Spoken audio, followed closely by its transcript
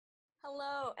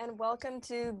Hello and welcome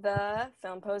to the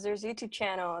Film Posers YouTube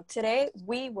channel. Today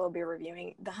we will be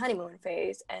reviewing the honeymoon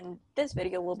phase, and this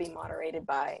video will be moderated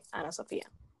by Ana Sofia.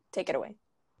 Take it away.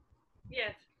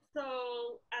 Yes,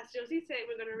 so as Josie said,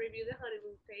 we're going to review the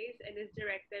honeymoon phase, and it's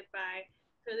directed by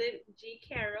Philip G.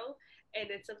 Carroll,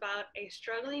 and it's about a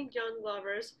struggling young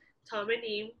lovers, Tom and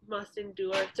Eve, must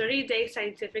endure a 30-day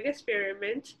scientific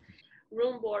experiment,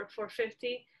 room board for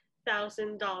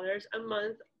 $50,000 a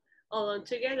month, alone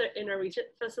together in a Regent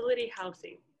facility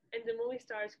housing. And the movie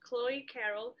stars Chloe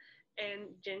Carroll and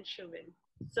Jen Chauvin.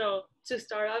 So to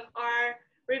start off our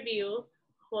review,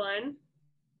 Juan,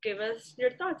 give us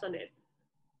your thoughts on it.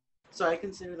 So I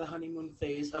consider The Honeymoon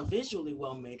Phase a visually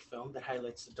well-made film that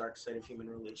highlights the dark side of human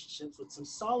relationships with some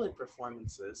solid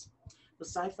performances. The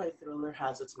sci-fi thriller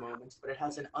has its moments, but it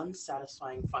has an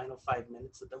unsatisfying final 5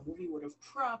 minutes that the movie would have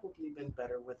probably been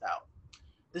better without.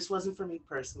 This wasn't for me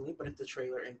personally, but if the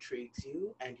trailer intrigues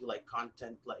you and you like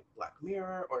content like Black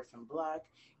Mirror or Orphan Black,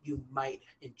 you might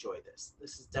enjoy this.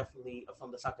 This is definitely a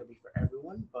film that's not going to be for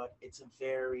everyone, but it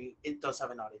does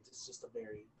have an audience. It's just a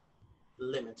very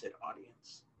limited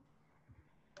audience.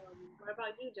 What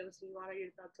about you, Josie? What are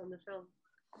your thoughts on the film?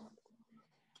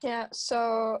 Yeah,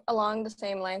 so along the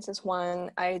same lines as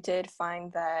Juan, I did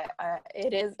find that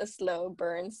it is a slow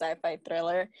burn sci-fi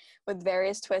thriller with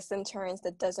various twists and turns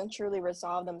that doesn't truly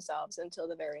resolve themselves until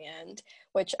the very end,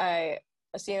 which I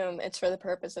assume it's for the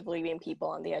purpose of leaving people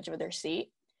on the edge of their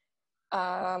seat.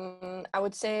 I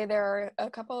would say I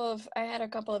had a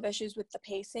couple of issues with the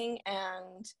pacing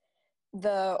and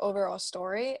the overall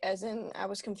story, as in I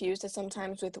was confused at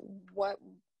sometimes with what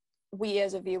we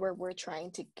as a viewer were trying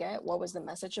to get, what was the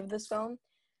message of this film.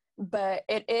 But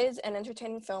it is an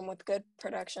entertaining film with good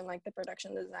production. Like, the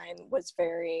production design was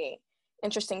very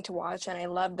interesting to watch, and I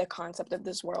loved the concept of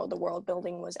this world. The world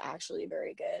building was actually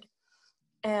very good,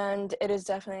 and it is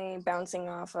definitely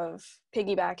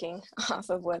piggybacking off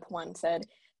of what Juan said,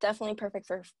 definitely perfect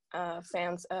for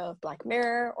fans of Black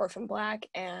Mirror, Orphan Black,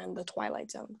 and The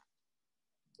Twilight Zone.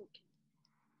 Okay,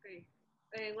 great.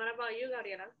 And what about you,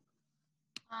 Gabriela?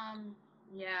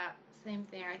 Yeah, same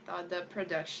thing. I thought the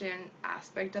production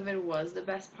aspect of it was the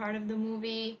best part of the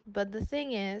movie. But the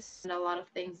thing is, a lot of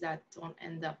things that don't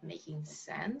end up making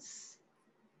sense.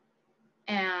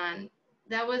 And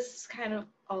that was kind of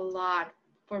a lot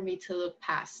for me to look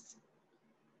past.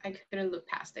 I couldn't look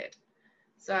past it.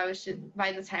 So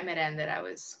by the time it ended, I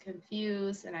was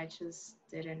confused and I just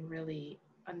didn't really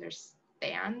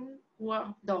understand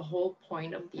what the whole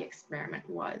point of the experiment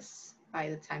was by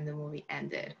the time the movie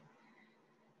ended.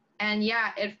 And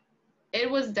yeah, it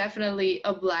was definitely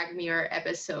a Black Mirror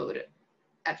episode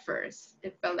at first.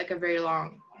 It felt like a very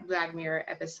long Black Mirror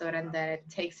episode, and then it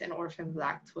takes an Orphan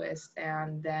Black twist,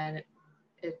 and then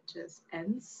it just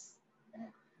ends.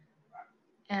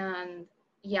 And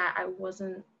yeah, I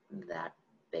wasn't that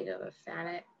big of a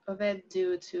fan of it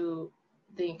due to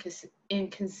the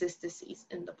inconsistencies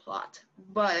in the plot.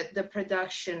 But the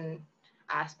production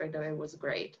aspect of it was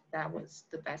great. That was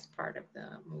the best part of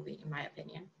the movie, in my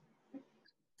opinion.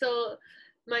 So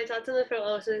my thoughts on the film,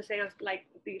 I was the same as like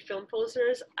the film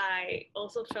posters. I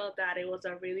also felt that it was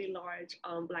a really large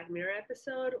Black Mirror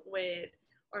episode with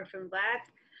Orphan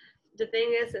Black. The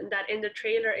thing is that in the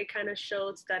trailer, it kind of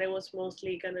shows that it was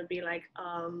mostly going to be like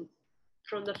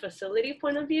from the facility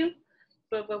point of view.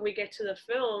 But when we get to the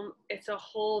film, it's a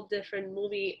whole different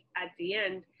movie at the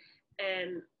end.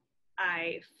 And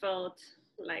I felt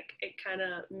like it kind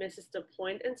of misses the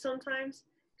point in sometimes,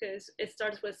 because it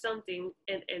starts with something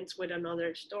and ends with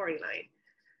another storyline.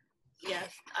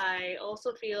 Yes, I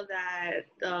also feel that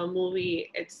the movie,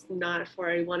 it's not for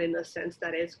everyone in the sense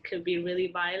that it could be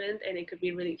really violent and it could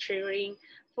be really triggering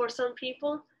for some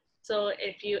people. So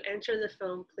if you enter the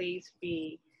film, please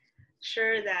be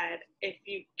sure that if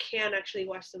you can actually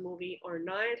watch the movie or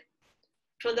not.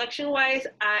 Production-wise,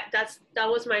 that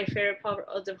was my favorite part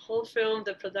of the whole film.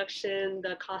 The production,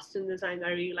 the costume design, I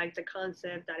really like the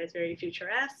concept that is very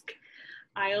futuresque.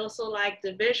 I also like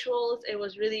the visuals. It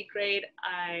was really great.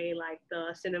 I like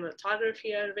the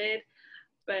cinematography of it,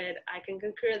 but I can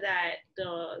concur that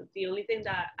the only thing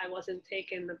that I wasn't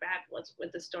taken aback was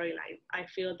with the storyline. I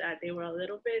feel that they were a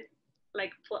little bit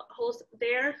like plot holes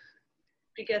there,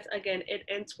 because again, it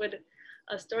ends with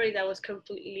a story that was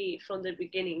completely from the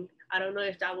beginning. I don't know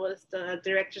if that was the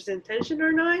director's intention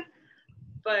or not,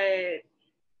 but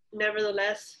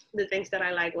nevertheless, the things that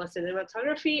I like was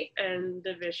cinematography and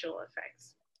the visual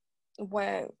effects.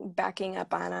 When backing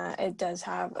up Anna, it does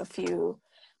have a few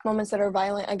moments that are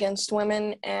violent against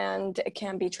women, and it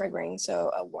can be triggering,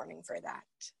 so a warning for that.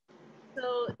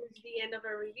 So this is the end of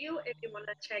our review. If you want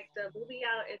to check the movie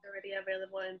out, it's already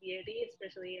available in VOD,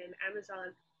 especially in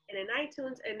Amazon and in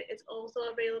iTunes, and it's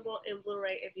also available in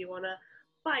Blu-ray if you want to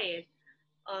buy it.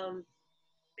 Um,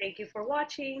 Thank you for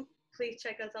watching. Please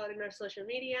check us out in our social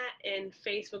media in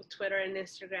Facebook, Twitter, and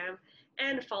Instagram,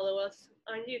 and follow us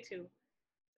on YouTube.